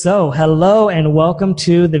So, hello and welcome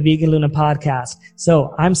to the Vegan Luna podcast.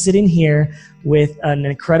 So, I'm sitting here with an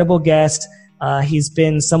incredible guest. He's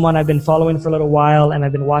been someone I've been following for a little while, and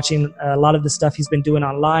I've been watching a lot of the stuff he's been doing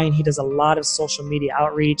online. He does a lot of social media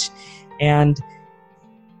outreach, and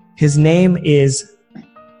his name is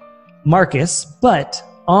Marcus, but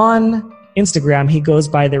on Instagram, he goes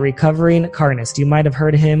by the Recovering Carnist. You might have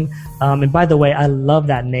heard of him. And by the way, I love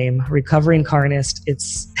that name, Recovering Carnist.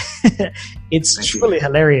 It's it's truly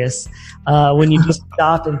hilarious when you just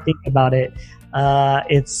stop and think about it. I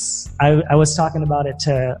was talking about it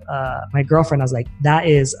to my girlfriend. I was like, that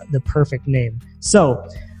is the perfect name. So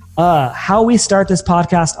how we start this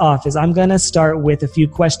podcast off is I'm going to start with a few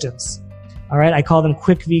questions. All right. I call them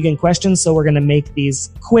quick vegan questions. So we're going to make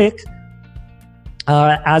these quick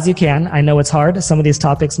as you can. I know it's hard. Some of these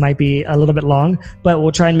topics might be a little bit long, but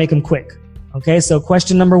we'll try and make them quick. Okay. So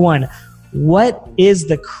question number one, what is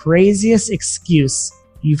the craziest excuse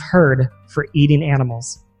you've heard for eating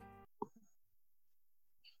animals?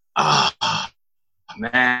 Oh,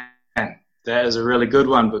 man, that is a really good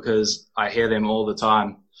one because I hear them all the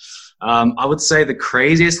time. I would say the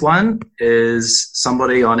craziest one is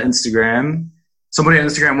somebody on Instagram. Somebody on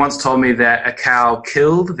Instagram once told me that a cow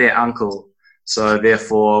killed their uncle. So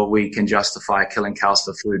therefore we can justify killing cows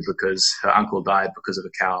for food because her uncle died because of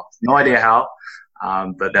a cow. No idea how,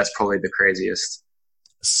 but that's probably the craziest.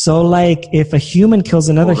 So like if a human kills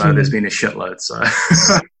another human. There's been a shitload, so.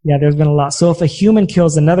 Yeah, there's been a lot. So if a human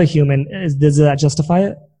kills another human, does that justify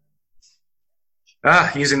it?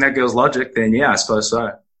 Using that girl's logic, then yeah, I suppose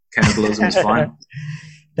so. Cannibalism is fine.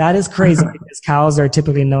 That is crazy because cows are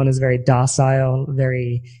typically known as very docile,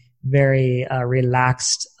 very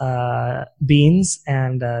relaxed beings,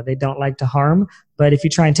 and they don't like to harm. But if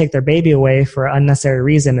you try and take their baby away for an unnecessary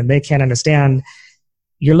reason and they can't understand,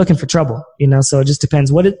 you're looking for trouble, you know? So it just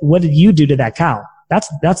depends. What did you do to that cow?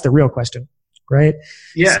 That's the real question, right?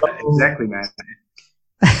 Yeah, so, exactly, man.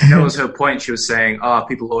 That was her point. She was saying,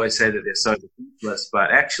 people always say that they're so defenseless,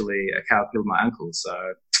 but actually a cow killed my uncle,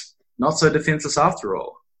 so not so defenseless after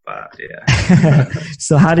all. But yeah.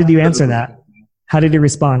 So how did you answer that? How did you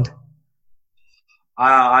respond?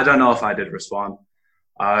 I don't know if I did respond.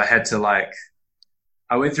 I had to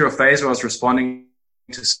I went through a phase where I was responding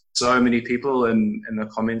to so many people in the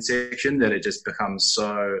comment section that it just becomes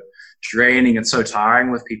so draining and so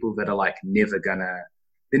tiring with people that are never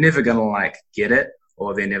gonna get it,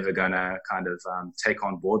 or they're never gonna kind of take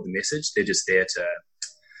on board the message. They're just there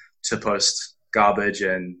to post garbage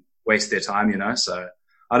and waste their time, you know? So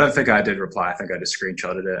I don't think I did reply. I think I just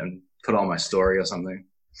screenshotted it and put it on my story or something.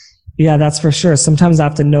 Yeah, that's for sure. Sometimes I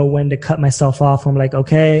have to know when to cut myself off. I'm like,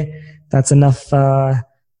 okay, that's enough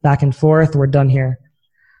back and forth. We're done here.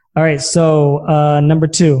 All right. So number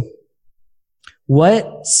 2,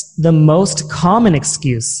 what's the most common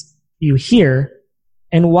excuse you hear,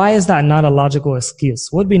 and why is that not a logical excuse?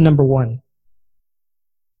 What would be number 1?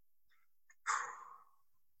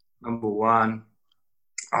 Number 1.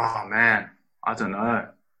 Oh man, I don't know.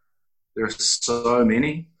 There are so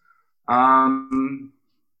many.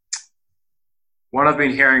 What I've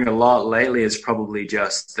been hearing a lot lately is probably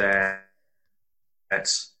just that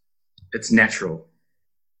it's natural,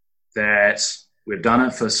 that we've done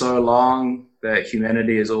it for so long, that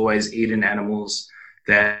humanity has always eaten animals,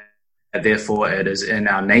 that therefore it is in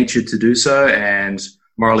our nature to do so and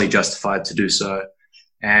morally justified to do so.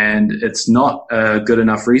 And it's not a good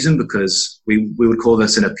enough reason, because we would call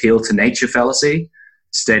this an appeal to nature fallacy,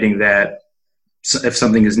 stating that if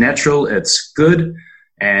something is natural, it's good,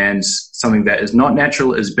 and something that is not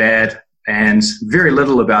natural is bad, and very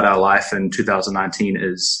little about our life in 2019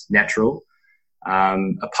 is natural.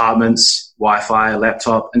 Apartments, Wi-Fi,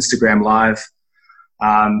 laptop, Instagram Live,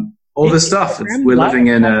 all this stuff. We're living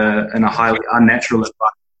in a highly unnatural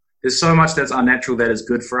environment. There's so much that's unnatural that is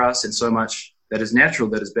good for us, and so much that is natural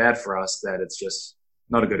that is bad for us, that it's just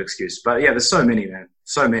not a good excuse. But yeah, there's so many, man.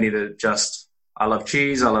 So many that just, I love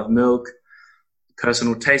cheese, I love milk,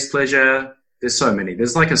 personal taste pleasure. There's so many.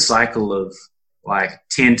 There's a cycle of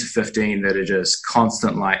 10 to 15 that are just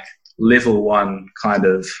constant, level 1 kind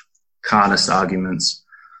of Carnist arguments.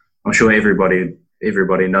 I'm sure everybody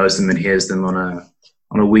knows them and hears them on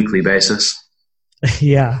a weekly basis.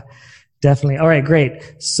 Yeah, definitely. All right,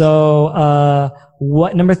 great. So,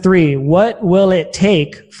 number 3, what will it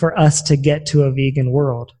take for us to get to a vegan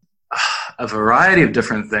world? A variety of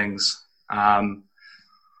different things. I'm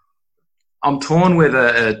torn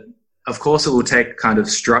whether of course, it will take kind of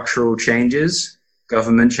structural changes,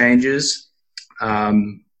 government changes,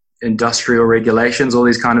 industrial regulations, all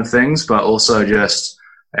these kind of things, but also just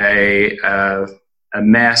a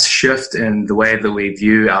mass shift in the way that we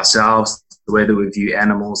view ourselves, the the way that we view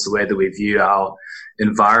animals, the way that we view our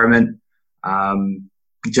environment.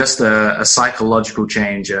 Just a psychological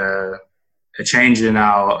change, a change in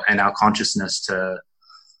our consciousness to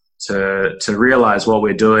realize what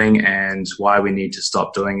we're doing and why we need to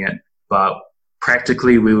stop doing it. But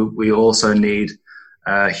practically, we also need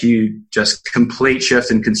a huge, just complete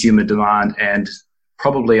shift in consumer demand and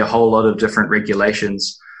probably a whole lot of different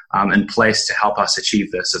regulations in place to help us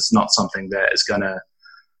achieve this. It's not something that is going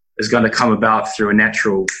to come about through a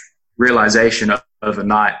natural realization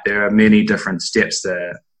overnight. There are many different steps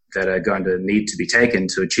that are going to need to be taken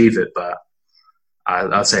to achieve it, but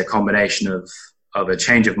I'd say a combination of a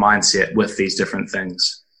change of mindset with these different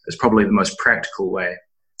things is probably the most practical way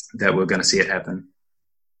that we're going to see it happen.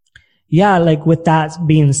 Yeah, like with that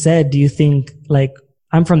being said, do you think, like,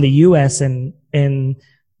 I'm from the US and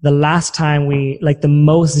the last time the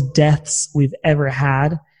most deaths we've ever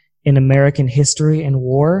had in American history and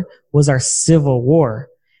war was our Civil War.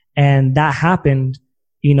 And that happened,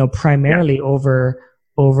 primarily over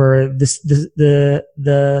the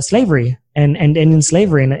slavery and in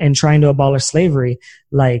slavery and trying to abolish slavery.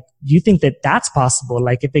 Like, do you think that that's possible?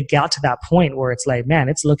 Like, if it got to that point where it's like, man,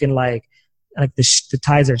 it's looking like the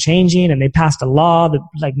tides are changing and they passed a law that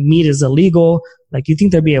like meat is illegal. Like, you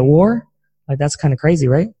think there'd be a war? Like, that's kind of crazy,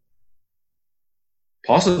 right?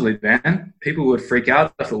 Possibly, man. People would freak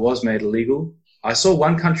out if it was made illegal. I saw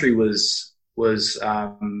one country was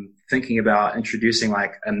thinking about introducing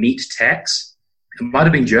like a meat tax. It might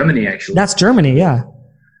have been Germany, actually. That's Germany, yeah.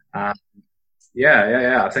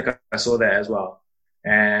 Yeah. I think I saw that as well.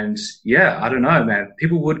 And yeah, I don't know, man.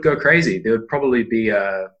 People would go crazy. There would probably be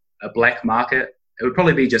a black market. It would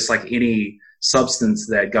probably be just like any substance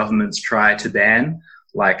that governments try to ban,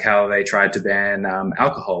 like how they tried to ban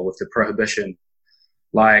alcohol with the prohibition,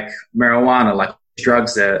 like marijuana, like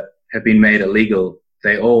drugs that have been made illegal.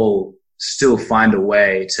 They all still find a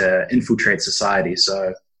way to infiltrate society.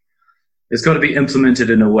 So it's got to be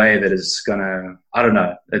implemented in a way that is gonna, I don't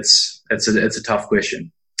know. It's a tough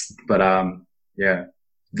question, but yeah,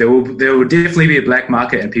 there will definitely be a black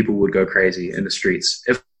market and people would go crazy in the streets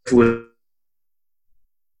if it was,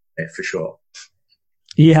 for sure.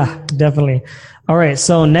 Yeah, definitely. All right.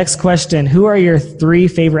 So next question: who are your 3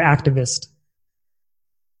 favorite activists?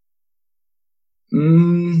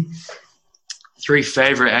 3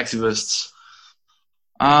 favorite activists.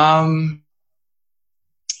 I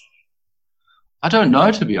don't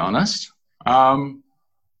know, to be honest.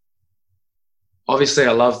 Obviously,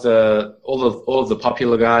 I love all of the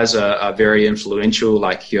popular guys are very influential.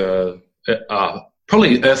 Like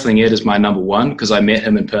probably Earthling Ed is my number 1 because I met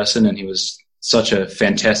him in person and he was such a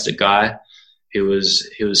fantastic guy. He was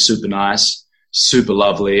super nice, super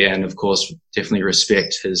lovely, and of course, definitely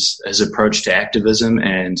respect his approach to activism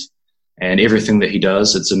and everything that he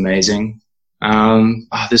does. It's amazing.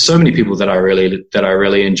 There's so many people that I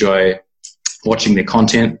really enjoy watching their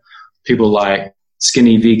content. People like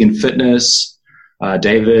Skinny Vegan Fitness,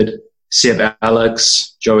 David, Seb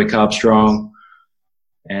Alex, Joey Carbstrong,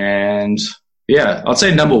 and yeah, I'd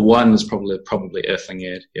say number 1 is probably Earthling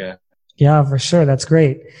Ed. Yeah. Yeah, for sure. That's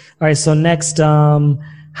great. All right. So next,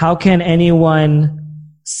 how can anyone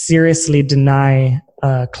seriously deny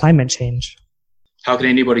climate change? How can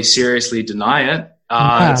anybody seriously deny it?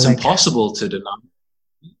 It's impossible to deny.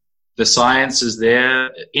 The science is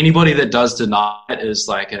there. Anybody that does deny it is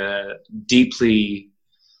like a deeply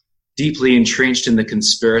entrenched in the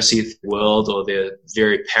conspiracy world, or they're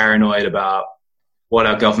very paranoid about what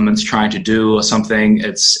our government's trying to do or something.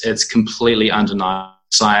 It's completely undeniable.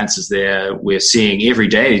 Science is there. We're seeing every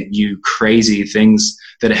day new crazy things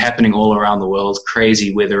that are happening all around the world,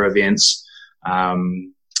 crazy weather events,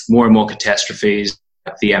 more and more catastrophes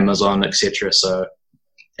like the Amazon, etc. So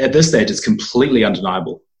at this stage, it's completely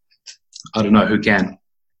undeniable. I don't know who can.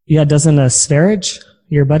 Yeah, doesn't Sverige,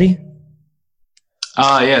 your buddy?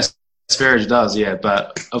 Yes, Sverige does, yeah.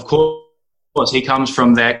 But of course, he comes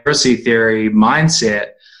from that conspiracy theory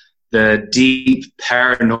mindset, the deep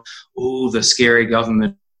paranoia, the scary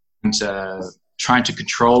government trying to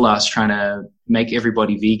control us, trying to make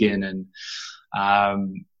everybody vegan and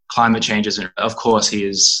climate changes. And of course,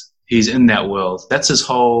 he's in that world. That's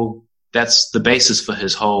the basis for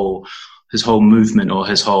his whole movement or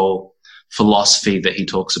his whole philosophy that he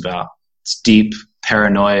talks about. It's deep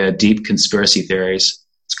paranoia, deep conspiracy theories.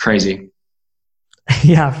 It's crazy.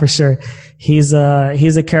 Yeah, for sure. He's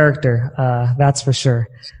a character. That's for sure.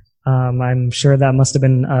 I'm sure that must have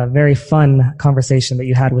been a very fun conversation that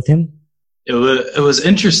you had with him. It was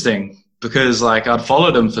interesting because like I'd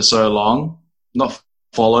followed him for so long, not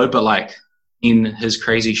followed, but like in his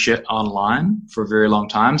crazy shit online for a very long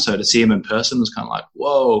time. So to see him in person was kind of like,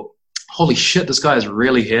 whoa, holy shit, this guy is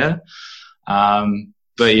really here.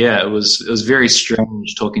 But yeah, it was very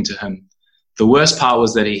strange talking to him. The worst part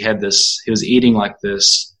was that he was eating like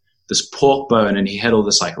this pork bone, and he had all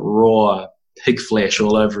this like raw pig flesh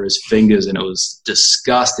all over his fingers, and it was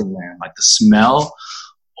disgusting, man. Like the smell,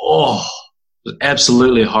 it was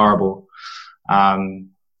absolutely horrible.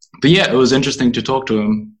 But yeah, it was interesting to talk to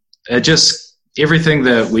him. Everything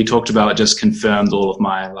that we talked about just confirmed all of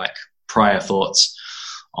my like prior thoughts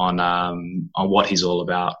on what he's all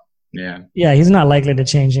about. Yeah, he's not likely to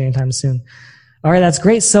change anytime soon. All right, that's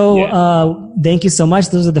great. So thank you so much.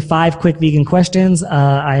 Those are the 5 quick vegan questions.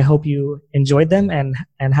 I hope you enjoyed them and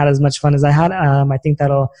had as much fun as I had. I think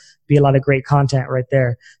that'll be a lot of great content right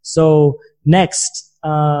there. So next,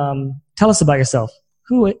 tell us about yourself.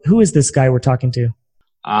 Who is this guy we're talking to?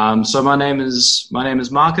 So my name is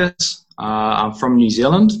Marcus. I'm from New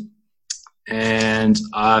Zealand, and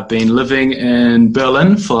I've been living in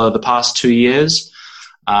Berlin for the past 2 years.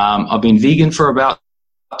 I've been vegan for about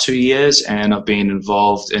 2 years, and I've been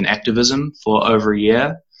involved in activism for over a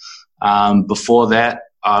year. Before that,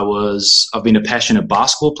 I've been a passionate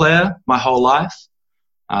basketball player my whole life.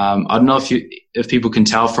 I don't know if people can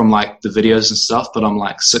tell from like the videos and stuff, but I'm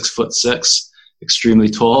like 6'6", extremely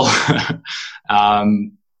tall.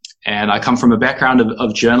 And I come from a background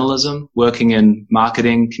of journalism, working in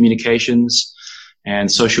marketing, communications,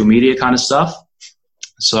 and social media kind of stuff.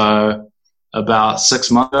 So about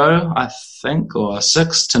 6 months ago, I think, or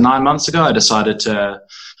 6 to 9 months ago, I decided to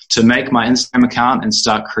make my Instagram account and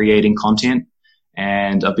start creating content.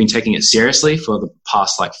 And I've been taking it seriously for the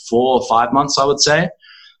past like 4 or 5 months, I would say.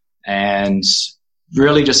 And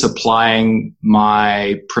really just applying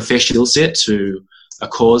my professional set to a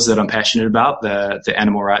cause that I'm passionate about, the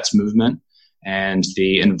animal rights movement and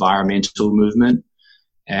the environmental movement.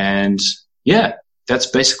 And yeah, that's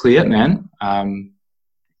basically it, man.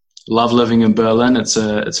 Love living in Berlin. It's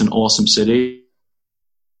an awesome city.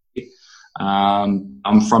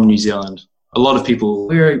 I'm from New Zealand. A lot of people,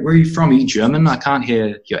 where are you from? Are you German? I can't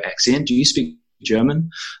hear your accent. Do you speak German?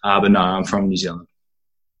 But no, I'm from New Zealand.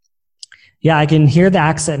 Yeah, I can hear the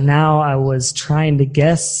accent now. I was trying to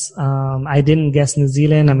guess. I didn't guess New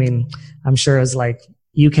Zealand. I mean, I'm sure it's like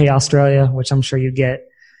UK, Australia, which I'm sure you get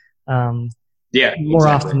more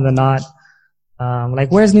often than not.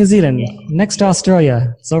 Like, where's New Zealand? Yeah. Next to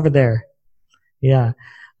Australia. It's over there. Yeah.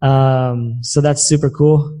 So that's super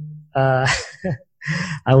cool. Sorry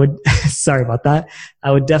about that.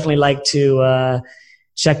 I would definitely like to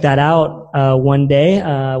check that out one day.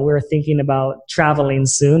 We're thinking about traveling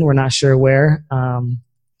soon. We're not sure where,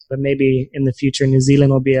 but maybe in the future, New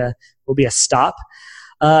Zealand will be a stop.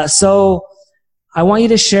 So I want you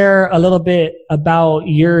to share a little bit about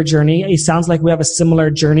your journey. It sounds like we have a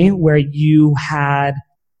similar journey where you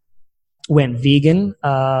went vegan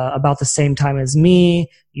about the same time as me.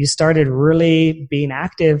 You started really being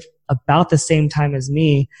active about the same time as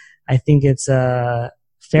me. I think it's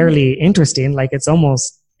fairly interesting. Like, it's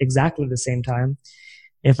almost exactly the same time.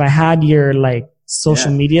 If I had your like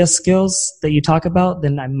social media skills that you talk about,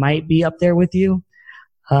 then I might be up there with you.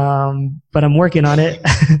 But I'm working on it.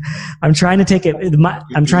 I'm trying to take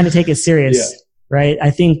it serious, right?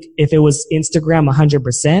 I think if it was Instagram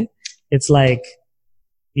 100%, it's like,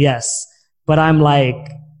 yes, but I'm like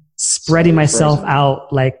spreading myself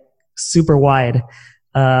out like super wide,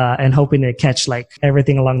 and hoping to catch like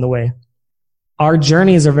everything along the way. Our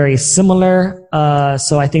journeys are very similar.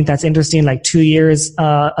 So I think that's interesting. Like 2 years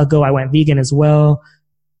ago, I went vegan as well.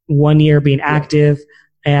 1 year being active,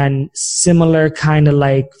 and similar kind of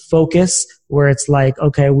like focus where it's like,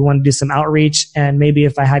 okay, we want to do some outreach. And maybe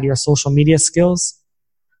if I had your social media skills,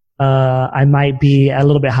 I might be a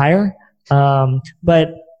little bit higher. But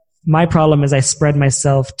my problem is I spread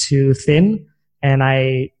myself too thin, and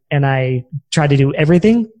I try to do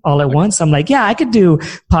everything all at once. I'm like, yeah, I could do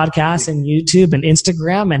podcasts and YouTube and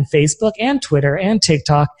Instagram and Facebook and Twitter and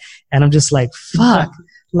TikTok. And I'm just like, fuck,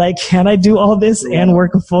 like, can I do all this and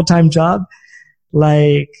work a full-time job?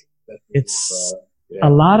 Like, it's a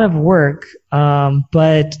lot of work,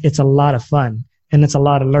 but it's a lot of fun, and it's a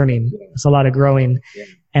lot of learning. It's a lot of growing.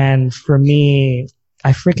 And for me,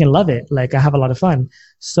 I freaking love it. Like, I have a lot of fun.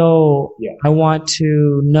 So I want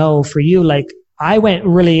to know for you, like, I went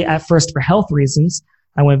really at first for health reasons.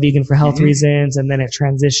 I went vegan for health reasons, and then it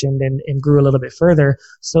transitioned and grew a little bit further.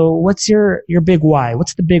 So what's your big why?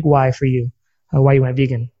 What's the big why for you? Why you went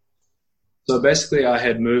vegan? So basically I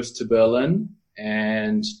had moved to Berlin,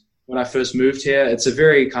 and when I first moved here, it's a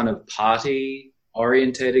very kind of party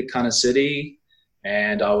orientated kind of city.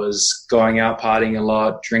 And I was going out partying a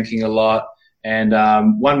lot, drinking a lot. And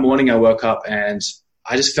one morning I woke up and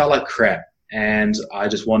I just felt like crap. and I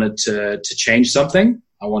just wanted to change something.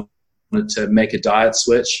 I wanted to make a diet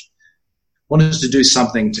switch, wanted to do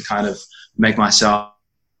something to kind of make myself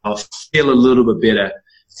feel a little bit better.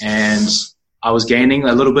 And I was gaining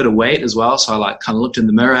a little bit of weight as well. So I like kind of looked in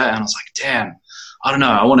the mirror and I was like, damn, I don't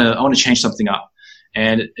know. I want to change something up.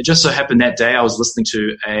 And it just so happened that day I was listening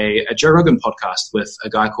to a Joe Rogan podcast with a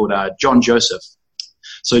guy called John Joseph.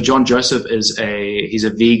 So John Joseph he's a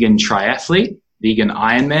vegan triathlete, vegan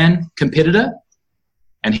Ironman competitor.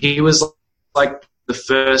 And he was like the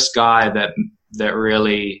first guy that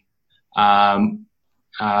really kind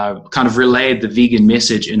of relayed the vegan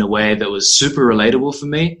message in a way that was super relatable for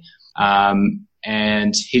me.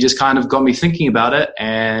 And he just kind of got me thinking about it.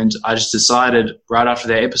 And I just decided right after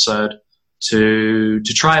that episode to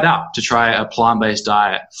try it out, to try a plant-based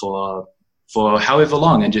diet for however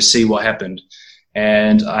long and just see what happened.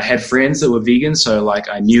 And I had friends that were vegan, so like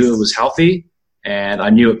I knew it was healthy and I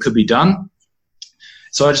knew it could be done.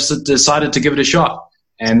 So I just decided to give it a shot.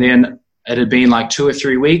 And then it had been like 2 or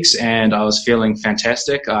 3 weeks and I was feeling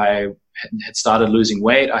fantastic. I had started losing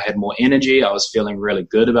weight. I had more energy. I was feeling really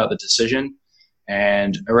good about the decision.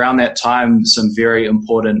 And around that time, some very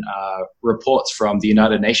important reports from the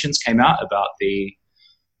United Nations came out about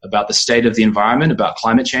the state of the environment, about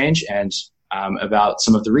climate change, and about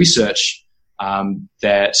some of the research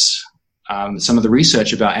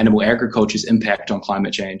about animal agriculture's impact on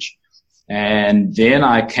climate change. And then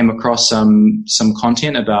I came across some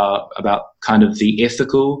content about kind of the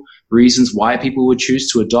ethical reasons why people would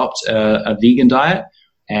choose to adopt a vegan diet.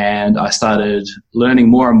 And I started learning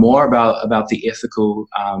more and more about the ethical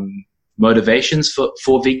motivations for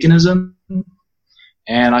veganism.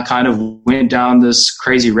 And I kind of went down this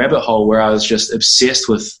crazy rabbit hole where I was just obsessed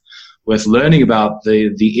with learning about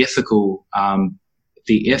the ethical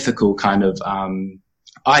kind of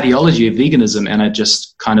ideology of veganism, and it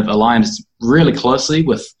just kind of aligned really closely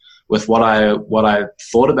with what I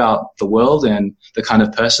thought about the world and the kind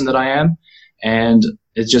of person that I am. And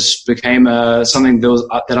it just became something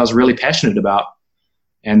that I was really passionate about.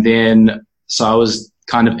 And then, so I was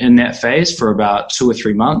kind of in that phase for about 2 or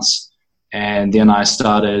 3 months. And then I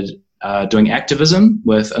started doing activism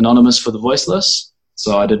with Anonymous for the Voiceless.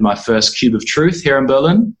 So I did my first Cube of Truth here in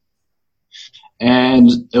Berlin.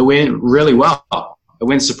 And it went really well. It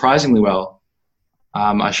went surprisingly well.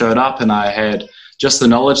 I showed up and I had just the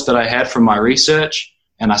knowledge that I had from my research,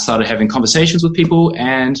 and I started having conversations with people,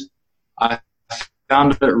 and I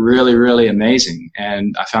found it really, really amazing.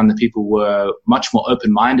 And I found that people were much more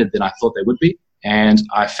open-minded than I thought they would be. And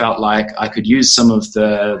I felt like I could use some of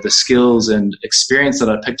the skills and experience that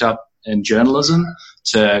I picked up in journalism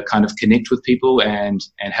to kind of connect with people and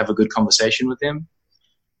have a good conversation with them.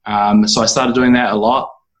 So I started doing that a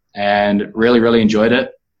lot and really, really enjoyed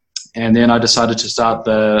it. And then I decided to start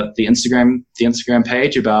the Instagram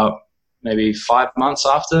page about maybe 5 months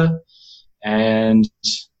after. And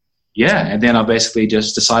yeah, and then I basically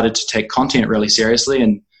just decided to take content really seriously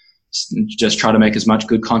and just try to make as much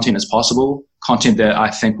good content as possible, content that I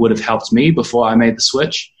think would have helped me before I made the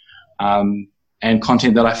switch, and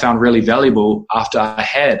content that I found really valuable after I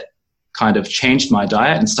had kind of changed my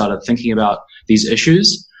diet and started thinking about these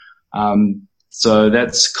issues. So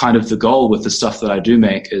that's kind of the goal with the stuff that I do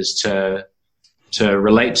make, is to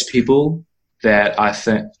relate to people that I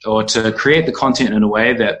think, or to create the content in a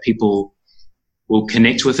way that people will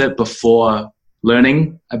connect with it before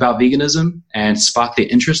learning about veganism and spark their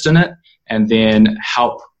interest in it, and then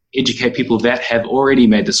help educate people that have already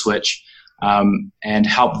made the switch, and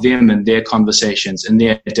help them in their conversations, in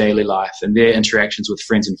their daily life, in their interactions with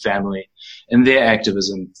friends and family, in their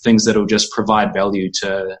activism, things that will just provide value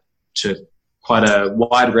to quite a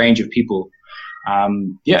wide range of people.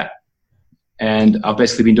 And I've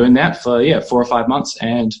basically been doing that for 4 or 5 months,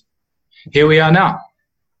 and here we are now.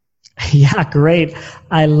 Yeah, great.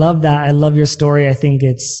 I love that. I love your story. I think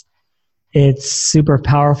it's super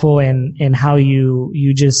powerful in how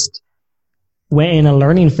you just went in a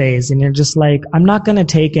learning phase, and you're just like, I'm not going to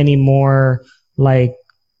take any more like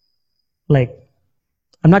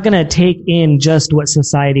I'm not going to take in just what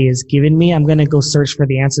society has given me. I'm going to go search for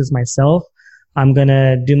the answers myself. I'm going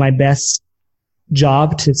to do my best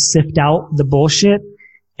job to sift out the bullshit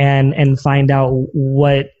and find out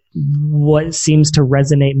what seems to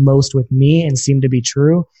resonate most with me and seem to be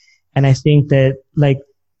true. And I think that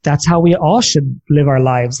that's how we all should live our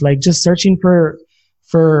lives, like just searching for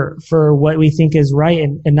what we think is right,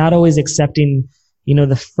 and not always accepting,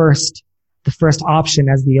 the first option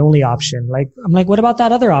as the only option. I'm like, what about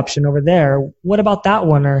that other option over there? What about that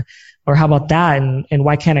one? Or how about that? And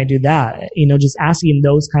why can't I do that? Just asking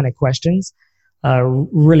those kind of questions.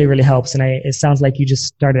 really, really helps. And it sounds like you just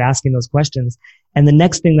started asking those questions. And the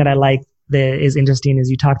next thing that I like that is interesting is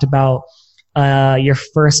you talked about your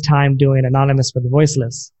first time doing Anonymous for the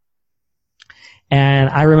Voiceless. And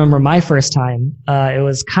I remember my first time. It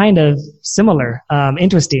was kind of similar,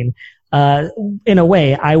 interesting. In a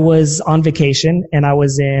way, I was on vacation and I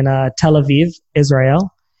was in Tel Aviv,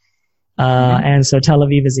 Israel. And so Tel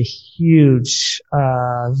Aviv is a huge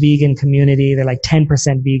vegan community. They're like 10%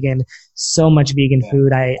 vegan, so much vegan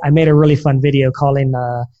food. I made a really fun video calling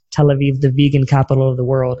Tel Aviv the vegan capital of the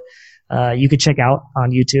world. You could check out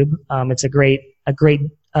on YouTube. It's a great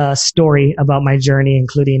story about my journey,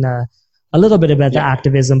 including a little bit about the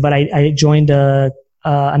activism. But I joined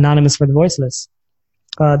Anonymous for the Voiceless.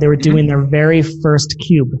 They were doing their very first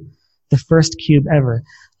cube, the first cube ever.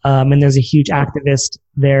 And there's a huge activist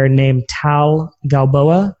there named Tal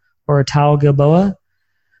Galboa.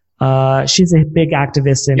 She's a big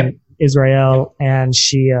activist in Israel, and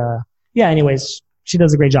she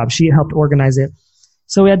does a great job. She helped organize it.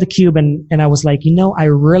 So we had the cube, and I was like, I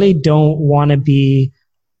really don't want to be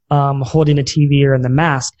holding a TV or in the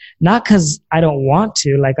mask. Not because I don't want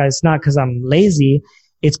to, it's not because I'm lazy.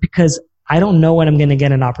 It's because I don't know when I'm going to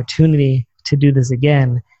get an opportunity to do this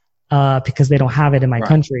again, because they don't have it in my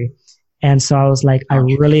country. And so I was like, I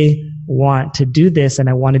really want to do this, and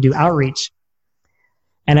I want to do outreach.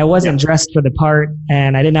 And I wasn't dressed for the part,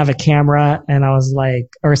 and I didn't have a camera, and I was like,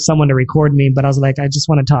 or someone to record me, but I was like, I just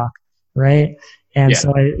want to talk, right? And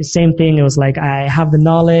so same thing. It was like, I have the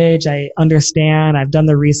knowledge, I understand, I've done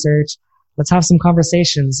the research. Let's have some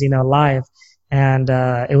conversations, live. And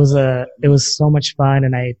it was so much fun,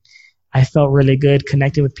 and I felt really good,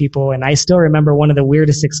 connected with people. And I still remember one of the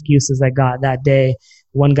weirdest excuses I got that day.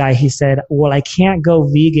 One guy, he said, well, I can't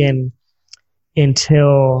go vegan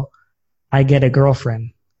until I get a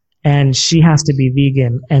girlfriend, and she has to be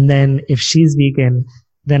vegan. And then if she's vegan,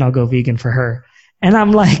 then I'll go vegan for her. And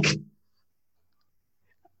I'm like,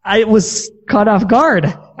 I was caught off guard.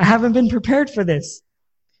 I haven't been prepared for this.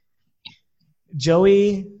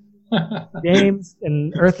 Joey, James,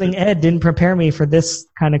 and Earthling Ed didn't prepare me for this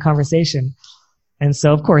kind of conversation. And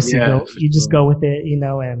so, of course, you just go with it,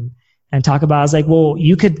 and talk about, I was like, well,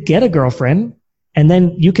 you could get a girlfriend and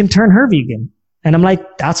then you can turn her vegan. And I'm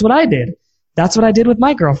like, that's what I did. That's what I did with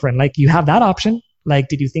my girlfriend. Like, you have that option. Like,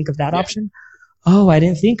 did you think of that option? Oh, I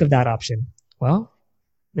didn't think of that option. Well,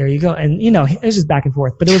 there you go. And, it was just back and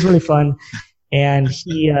forth, but it was really fun. And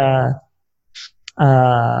he, I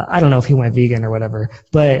don't know if he went vegan or whatever,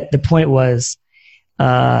 but the point was,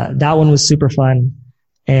 that one was super fun.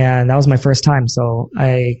 And that was my first time. So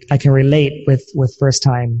I can relate with first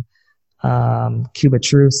time, Cuba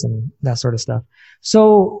Truce and that sort of stuff.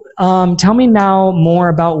 So, tell me now more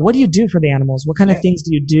about, what do you do for the animals? What kind of things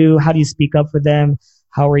do you do? How do you speak up for them?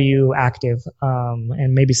 How are you active?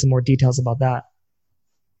 And maybe some more details about that.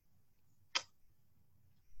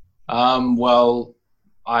 Well,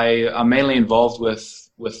 I'm mainly involved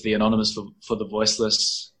with the Anonymous for the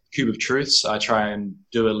Voiceless Cube of Truths. I try and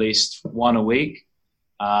do at least one a week.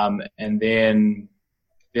 And then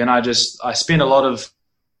I spend a lot of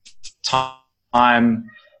time,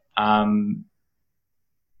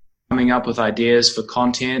 coming up with ideas for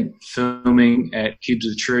content, filming at Cubes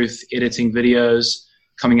of Truth, editing videos,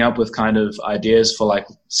 coming up with kind of ideas for like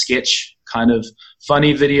sketch kind of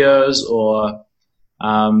funny videos, or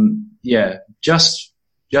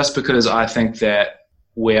just because I think that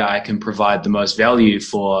where I can provide the most value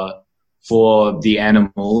for the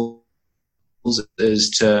animals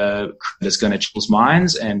is it's going to change people's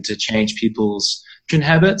minds and to change people's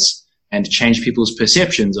habits and to change people's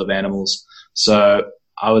perceptions of animals. So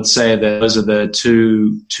I would say that those are the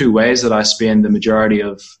two ways that I spend the majority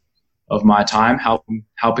of my time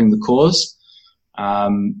helping the cause.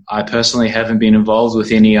 I personally haven't been involved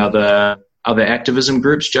with any other activism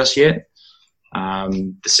groups just yet.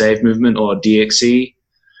 The Save Movement or DXE,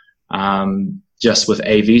 just with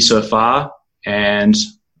AV so far. And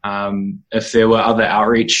if there were other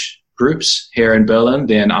outreach groups here in Berlin,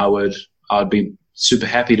 then I'd be super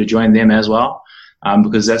happy to join them as well,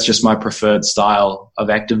 because that's just my preferred style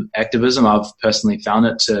of activism. I've personally found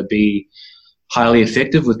it to be highly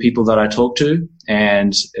effective with people that I talk to,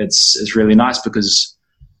 and it's really nice because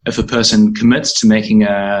if a person commits to making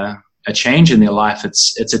a change in their life,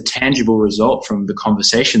 it's a tangible result from the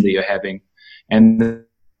conversation that you're having. And the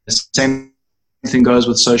same thing goes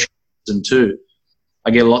with socialism too.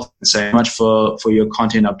 I get a lot to say much for your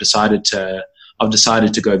content. I've decided to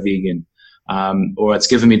go vegan, or it's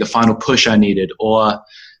given me the final push I needed, or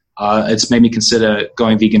it's made me consider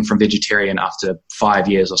going vegan from vegetarian after 5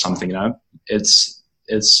 years or something. It's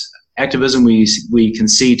activism, we can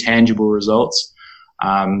see tangible results.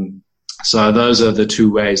 So those are the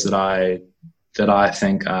two ways that I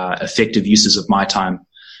think are effective uses of my time.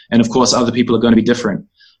 And of course, other people are going to be different.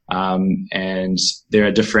 And there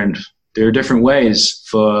are different ways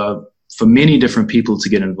for many different people to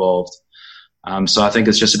get involved. So I think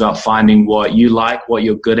it's just about finding what you like, what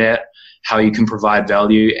you're good at, how you can provide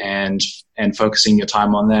value, and focusing your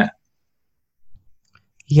time on that.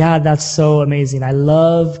 Yeah, that's so amazing. I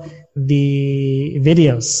love the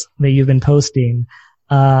videos that you've been posting.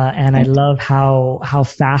 And I love how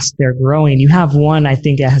fast they're growing. You have one, I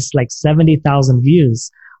think it has like 70,000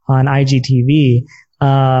 views on IGTV.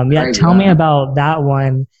 Tell me about that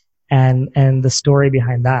one and the story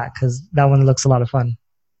behind that, because that one looks a lot of fun.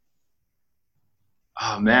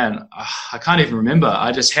 Oh man, I can't even remember.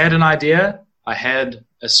 I just had an idea. I had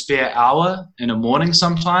a spare hour in the morning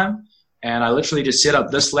sometime, and I literally just set up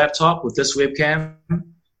this laptop with this webcam,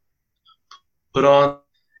 put on,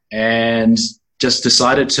 and just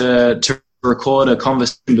decided to record a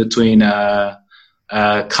conversation between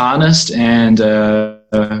Carnist and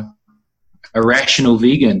a rational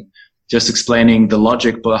vegan, just explaining the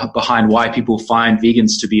logic behind why people find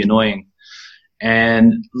vegans to be annoying.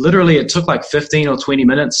 And literally it took like 15 or 20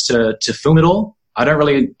 minutes to film it all. I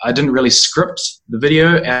didn't really script the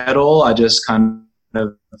video at all. I just kind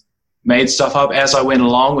of made stuff up as I went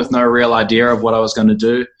along with no real idea of what I was going to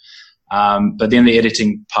do. But then the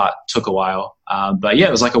editing part took a while. But yeah,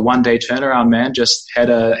 it was like a one-day turnaround, man. Just had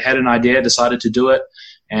an idea, decided to do it,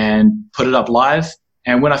 and put it up live.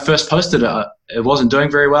 And when I first posted it, it wasn't doing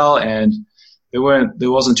very well, and there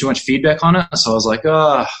wasn't too much feedback on it. So I was like,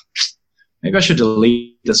 maybe I should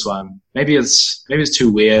delete this one. Maybe it's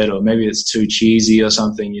too weird, or maybe it's too cheesy or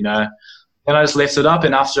something, you know. And I just left it up,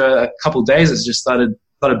 and after a couple of days, it just started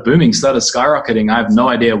booming, started skyrocketing. I have no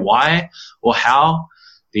idea why or how.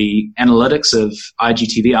 The analytics of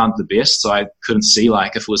IGTV aren't the best, so I couldn't see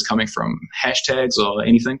like if it was coming from hashtags or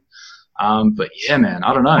anything. But yeah, man,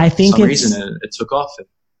 I don't know. I think for some reason it took off.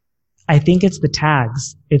 I think it's the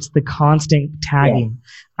tags. It's the constant tagging.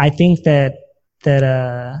 Yeah. I think that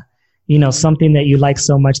something that you like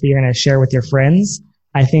so much that you're going to share with your friends,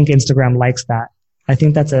 I think Instagram likes that. I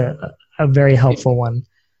think that's a very helpful one.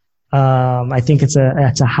 I think it's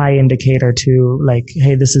a high indicator to like,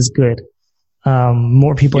 hey, this is good.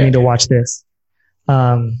 More people need to watch this.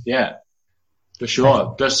 Yeah, for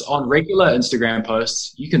sure. Just on regular Instagram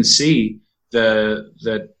posts, you can see the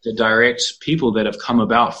direct people that have come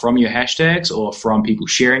about from your hashtags or from people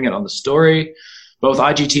sharing it on the story. But with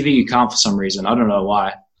IGTV, you can't for some reason. I don't know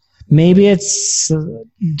why. Maybe it's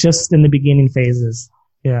just in the beginning phases.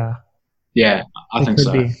 Yeah. Yeah, I think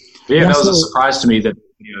so. But yeah, that was a surprise to me that the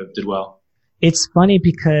video did well. It's funny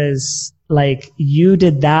because like you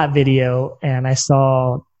did that video, and I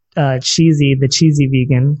saw the cheesy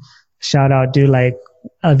vegan, shout out, do like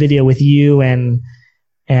a video with you and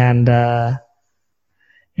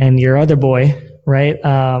your other boy, right?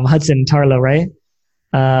 Hudson Tarlo, right?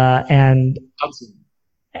 And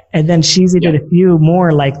then Cheesy did a few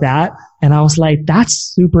more like that, and I was like,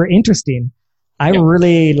 that's super interesting. I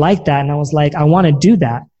really like that, and I was like, I want to do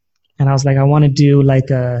that, and I was like, I want to do like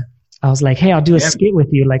I was like, hey, I'll do a skit with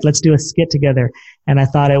you. Like, let's do a skit together. And I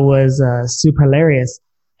thought it was super hilarious.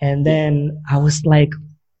 And then I was like,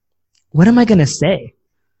 what am I going to say?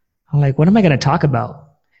 I'm like, what am I going to talk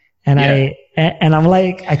about? And I'm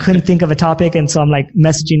like, I couldn't think of a topic. And so I'm like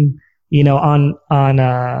messaging, on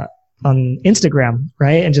Instagram,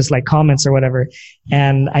 right? And just like comments or whatever.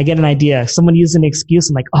 And I get an idea. Someone used an excuse.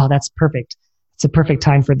 I'm like, oh, that's perfect. It's a perfect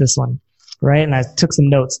time for this one. Right. And I took some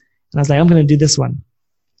notes, and I was like, I'm going to do this one.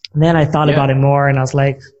 And then I thought about it more, and I was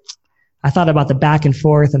like, I thought about the back and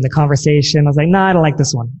forth and the conversation. I was like, no, I don't like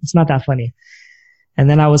this one. It's not that funny. And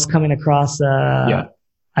then I was coming across, I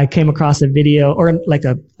came across a video or like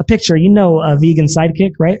a picture, a vegan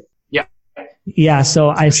sidekick, right? Yeah. Yeah.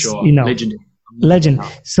 So legend.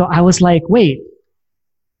 So I was like, wait,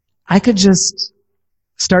 I could just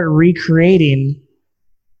start recreating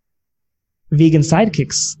vegan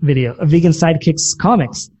sidekicks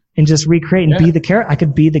comics. And just recreate and be the character. I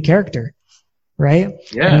could be the character, right?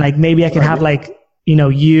 Yeah. And like maybe I could have like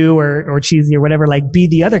you or Cheesy or whatever, like be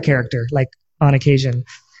the other character, like on occasion.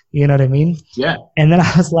 You know what I mean? Yeah. And then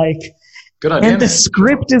I was like, good idea. And the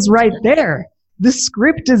script is right there. The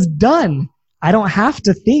script is done. I don't have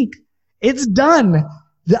to think. It's done.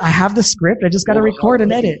 I have the script. I just got to record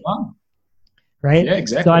and edit. Right? Yeah,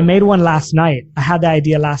 exactly. So I made one last night. I had the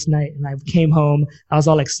idea last night, and I came home. I was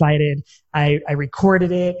all excited. I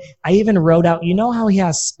recorded it. I even wrote out, how he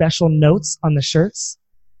has special notes on the shirts?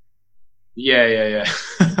 Yeah.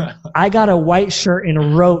 I got a white shirt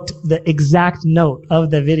and wrote the exact note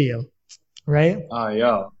of the video, right? Oh,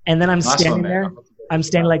 yeah. And then I'm standing there. I'm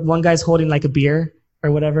standing like one guy's holding like a beer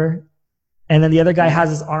or whatever. And then the other guy has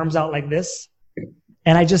his arms out like this.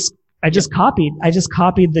 And I just copied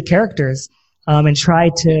the characters, and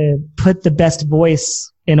tried to put the best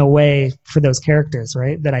voice in a way for those characters,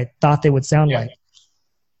 right? That I thought they would sound like.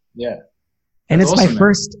 Yeah. And it's awesome,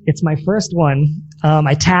 it's my first one.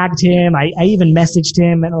 I tagged him. I even messaged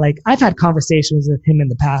him, and like, I've had conversations with him in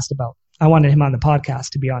the past about, I wanted him on the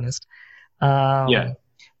podcast, to be honest.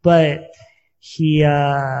 But he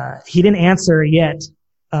didn't answer yet.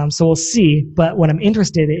 So we'll see. But what I'm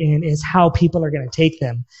interested in is how people are going to take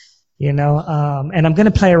them, you know? And I'm going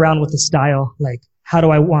to play around with the style, like how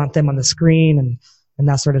do I want them on the screen and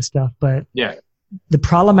that sort of stuff. But the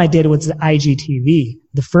problem I did was the IGTV.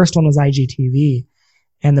 The first one was IGTV.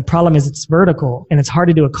 And the problem is it's vertical, and it's hard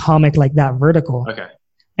to do a comic like that vertical. Okay.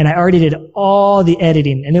 And I already did all the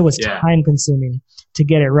editing, and it was time consuming to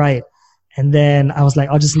get it right. And then I was like,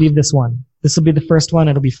 I'll just leave this one. This will be the first one.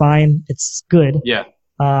 It'll be fine. It's good. Yeah.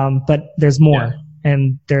 But there's more,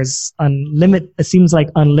 and there's it seems like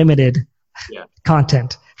unlimited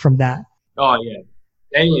content from that. Oh yeah.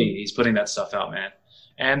 Daily he's putting that stuff out, man.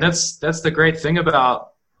 And that's the great thing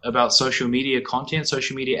about social media content,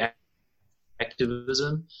 social media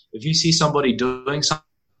activism. If you see somebody doing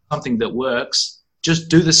something that works, just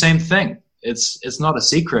do the same thing. It's not a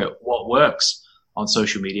secret what works on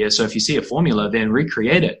social media. So if you see a formula, then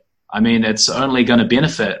recreate it. I mean, it's only going to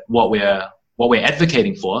benefit what we're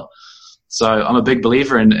advocating for. So I'm a big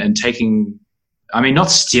believer in taking, I mean,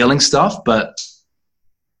 not stealing stuff, but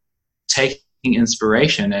taking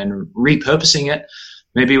inspiration and repurposing it,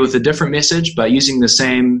 maybe with a different message, but using the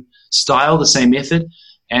same style, the same method.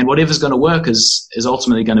 And whatever's going to work is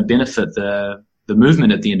ultimately going to benefit the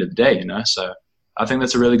movement at the end of the day, you know? So I think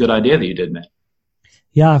that's a really good idea that you did, man.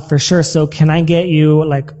 Yeah, for sure. So can I get you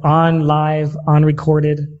like on live, on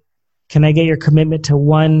recorded? Can I get your commitment to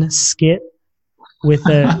one skit with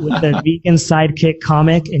the vegan sidekick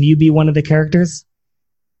comic, and you be one of the characters?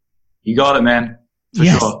 You got it, man. For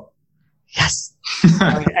sure. Yes.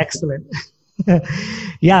 Excellent.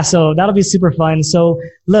 Yeah, so that'll be super fun. So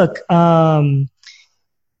look, one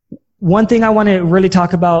thing I want to really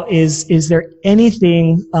talk about is there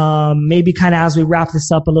anything, maybe kind of as we wrap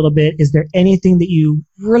this up a little bit, is there anything that you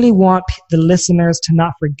really want the listeners to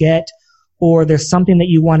not forget, or there's something that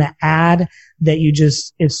you want to add that you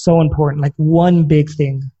just is so important, like one big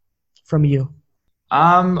thing from you?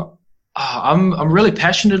 I'm really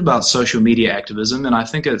passionate about social media activism, and I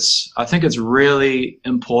think it's really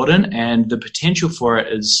important, and the potential for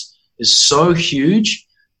it is so huge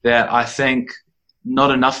that I think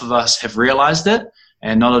not enough of us have realized it,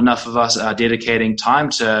 and not enough of us are dedicating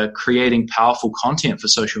time to creating powerful content for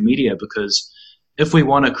social media. Because if we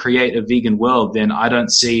want to create a vegan world, then I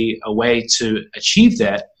don't see a way to achieve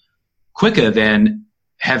that quicker than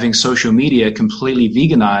having social media completely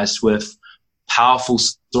veganized with powerful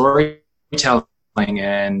storytelling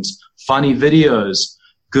and funny videos,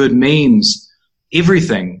 good memes,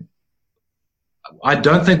 everything. I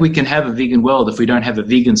don't think we can have a vegan world if we don't have a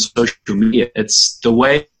vegan social media. It's the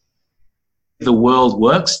way the world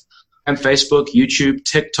works. And Facebook, YouTube,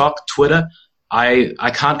 TikTok, Twitter.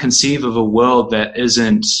 I can't conceive of a world that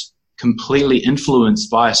isn't completely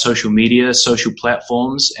influenced by social media, social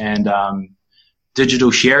platforms, and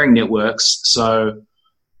digital sharing networks. So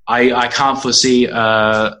I can't foresee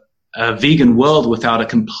a vegan world without a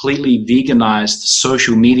completely veganized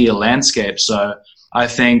social media landscape. So I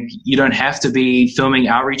think you don't have to be filming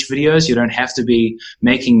outreach videos. You don't have to be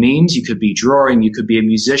making memes. You could be drawing. You could be a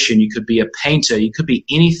musician. You could be a painter. You could be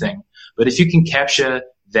anything. But if you can capture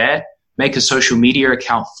that, make a social media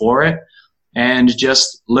account for it, and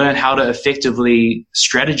just learn how to effectively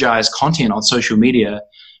strategize content on social media,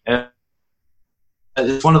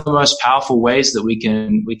 it's one of the most powerful ways that we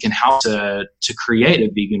can help to create a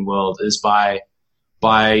vegan world is by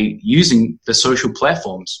using the social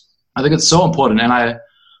platforms. I think it's so important, and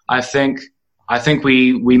I think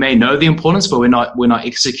we may know the importance, but we're not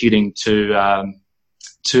executing to a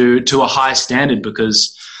high standard,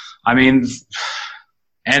 because I mean,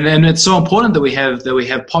 and it's so important that we have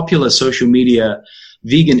popular social media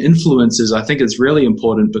vegan influencers. I think it's really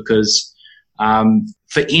important because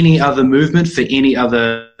for any other movement, for any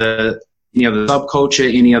other subculture,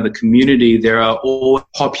 any other community, there are all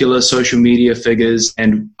popular social media figures,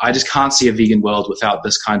 and I just can't see a vegan world without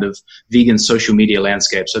this kind of vegan social media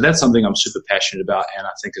landscape. So that's something I'm super passionate about, and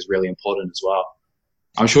I think is really important as well.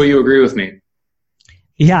 I'm sure you agree with me.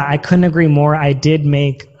 Yeah, I couldn't agree more. I did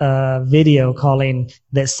make a video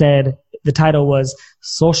that said, the title was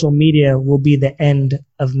social media will be the end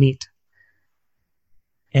of meat.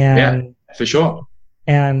 And yeah, for sure.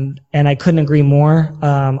 And I couldn't agree more.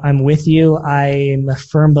 I'm with you. I'm a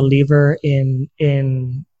firm believer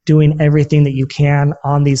in doing everything that you can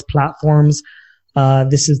on these platforms.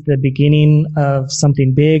 This is the beginning of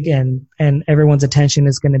something big, and everyone's attention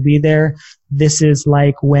is going to be there. This is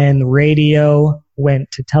like when radio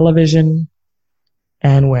went to television,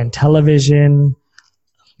 and when television,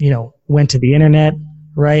 went to the internet,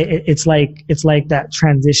 right? It's like that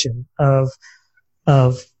transition of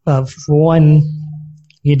one,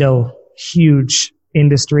 huge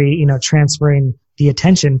industry, transferring the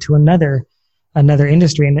attention to another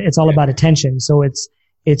industry. And it's all about attention. So it's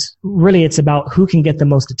about who can get the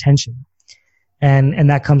most attention. And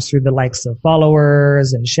that comes through the likes of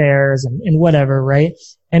followers and shares and whatever, right?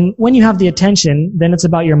 And when you have the attention, then it's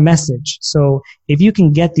about your message. So if you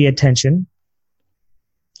can get the attention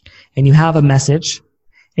and you have a message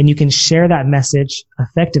and you can share that message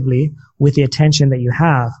effectively with the attention that you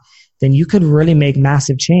have, then you could really make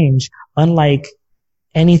massive change, unlike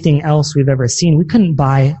anything else we've ever seen. We couldn't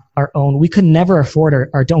buy our own. We could never afford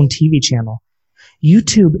our own TV channel.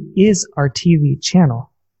 YouTube is our TV channel.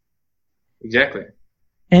 Exactly.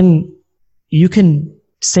 And you can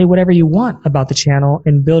say whatever you want about the channel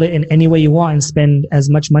and build it in any way you want and spend as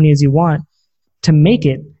much money as you want to make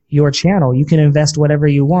it your channel. You can invest whatever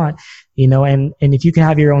you want, and if you can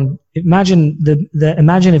have your own, imagine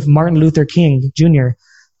imagine if Martin Luther King Jr.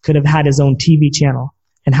 could have had his own TV channel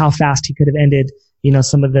and how fast he could have ended,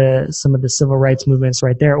 some of the civil rights movements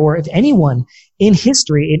right there. Or if anyone in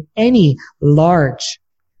history, in any large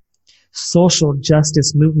social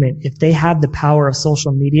justice movement, if they had the power of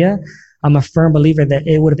social media, I'm a firm believer that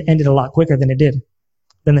it would have ended a lot quicker than it did,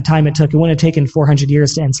 than the time it took. It wouldn't have taken 400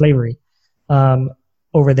 years to end slavery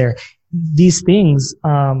over there. These things,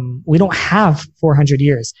 we don't have 400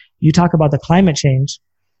 years. You talk about the climate change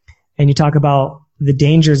and you talk about the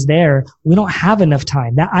dangers there. We don't have enough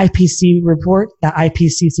time. That IPCC report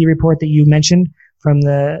that you mentioned from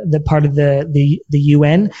the part of the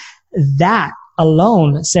UN, that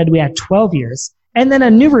alone said we had 12 years. And then a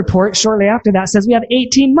new report shortly after that says we have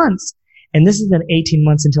 18 months. And this isn't 18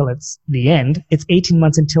 months until it's the end. It's 18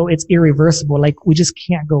 months until it's irreversible. Like, we just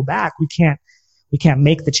can't go back. We can't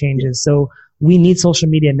make the changes. So we need social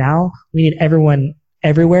media now. We need everyone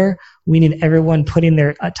everywhere. We need everyone putting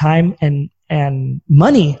their time and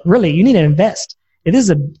money. Really, you need to invest.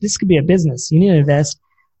 This could be a business. You need to invest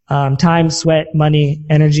time, sweat, money,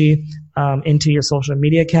 energy into your social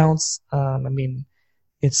media accounts.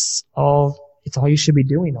 It's all you should be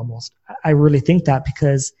doing almost. I really think that,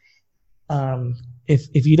 because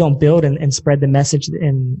if you don't build and spread the message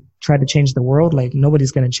and try to change the world, like,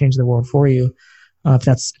 nobody's going to change the world for you if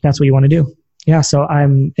that's what you want to do. Yeah, so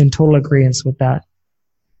I'm in total agreement with that.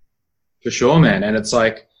 For sure, man. And it's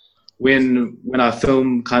like when I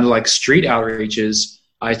film kind of like street outreaches,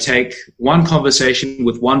 I take one conversation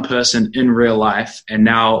with one person in real life, and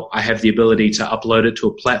now I have the ability to upload it to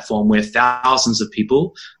a platform where thousands of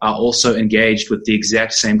people are also engaged with the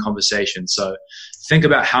exact same conversation. So think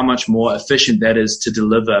about how much more efficient that is to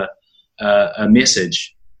deliver a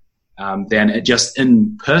message than just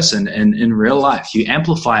in person and in real life. You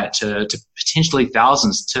amplify it to potentially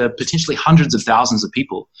thousands, to potentially hundreds of thousands of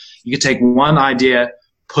people. You could take one idea,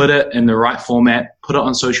 put it in the right format, put it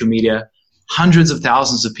on social media. Hundreds of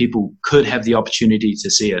thousands of people could have the opportunity to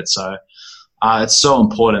see it. So it's so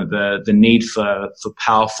important. The need for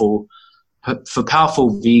powerful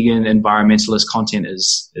vegan environmentalist content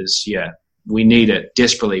is we need it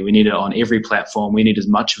desperately. We need it on every platform. We need as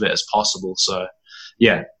much of it as possible. So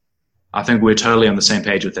yeah, I think we're totally on the same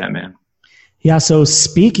page with that, man. Yeah. So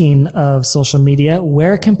speaking of social media,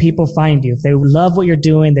 where can people find you? If they love what you're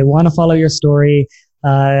doing, they want to follow your story,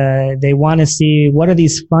 they want to see what are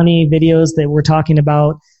these funny videos that we're talking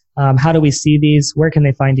about. How do we see these? Where can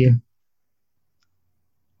they find you?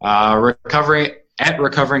 Recovering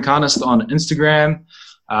Carnist on Instagram,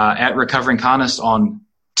 at Recovering Carnist on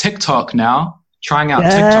TikTok now. Trying out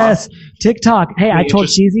TikTok. Hey, I told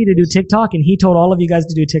Cheesy to do TikTok, and he told all of you guys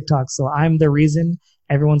to do TikTok. So I'm the reason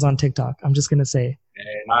everyone's on TikTok. I'm just gonna say.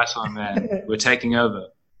 Hey, nice one, man. We're taking over.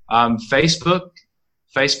 Facebook,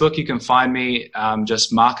 you can find me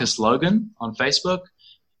just Marcus Logan on Facebook,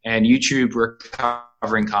 and YouTube,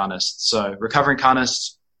 Recovering Carnist. So Recovering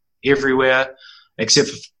Carnist everywhere except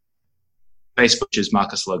for Facebook, which is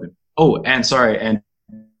Marcus Logan. Oh,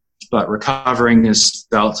 but Recovering is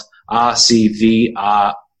spelt RCVRNG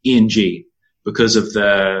because of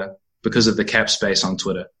the cap space on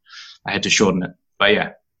Twitter. I had to shorten it, but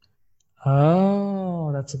yeah.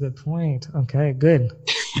 Oh, that's a good point. Okay, good.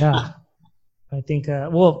 Yeah. I think,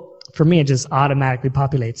 well, for me, it just automatically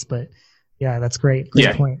populates, but yeah, that's great.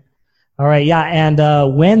 Great point. All right. Yeah.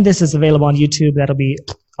 And, when this is available on YouTube, that'll be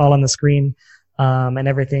all on the screen, and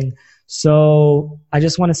everything. So I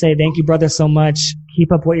just want to say thank you, brother, so much.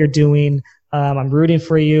 Keep up what you're doing. I'm rooting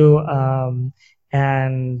for you.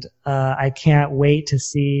 And I can't wait to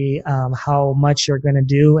see how much you're going to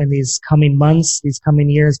do in these coming months, these coming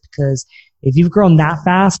years, because if you've grown that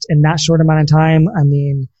fast in that short amount of time, I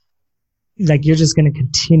mean, like you're just going to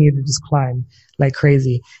continue to just climb like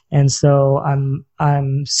crazy. And so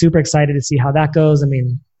I'm super excited to see how that goes. I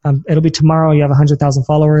mean, it'll be tomorrow. You have 100,000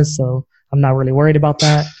 followers, so I'm not really worried about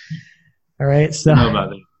that. All right. So, know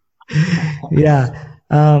about it. Yeah.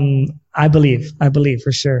 I believe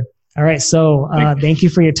for sure. All right. So, thank you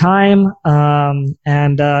for your time.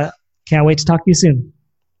 And can't wait to talk to you soon.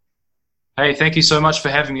 Hey, thank you so much for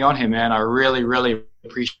having me on here, man. I really, really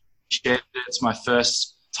appreciate it. It's my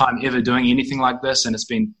first time ever doing anything like this, and it's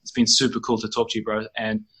been super cool to talk to you, bro.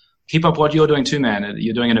 And keep up what you're doing too, man.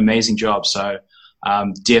 You're doing an amazing job. So,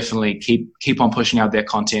 definitely keep on pushing out that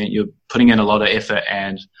content. You're putting in a lot of effort,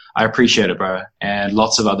 and I appreciate it, bro. And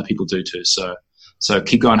lots of other people do too. So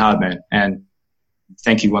keep going hard, man. And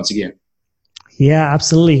thank you once again. Yeah,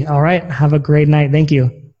 absolutely. All right. Have a great night. Thank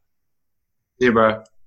you. Yeah, bro.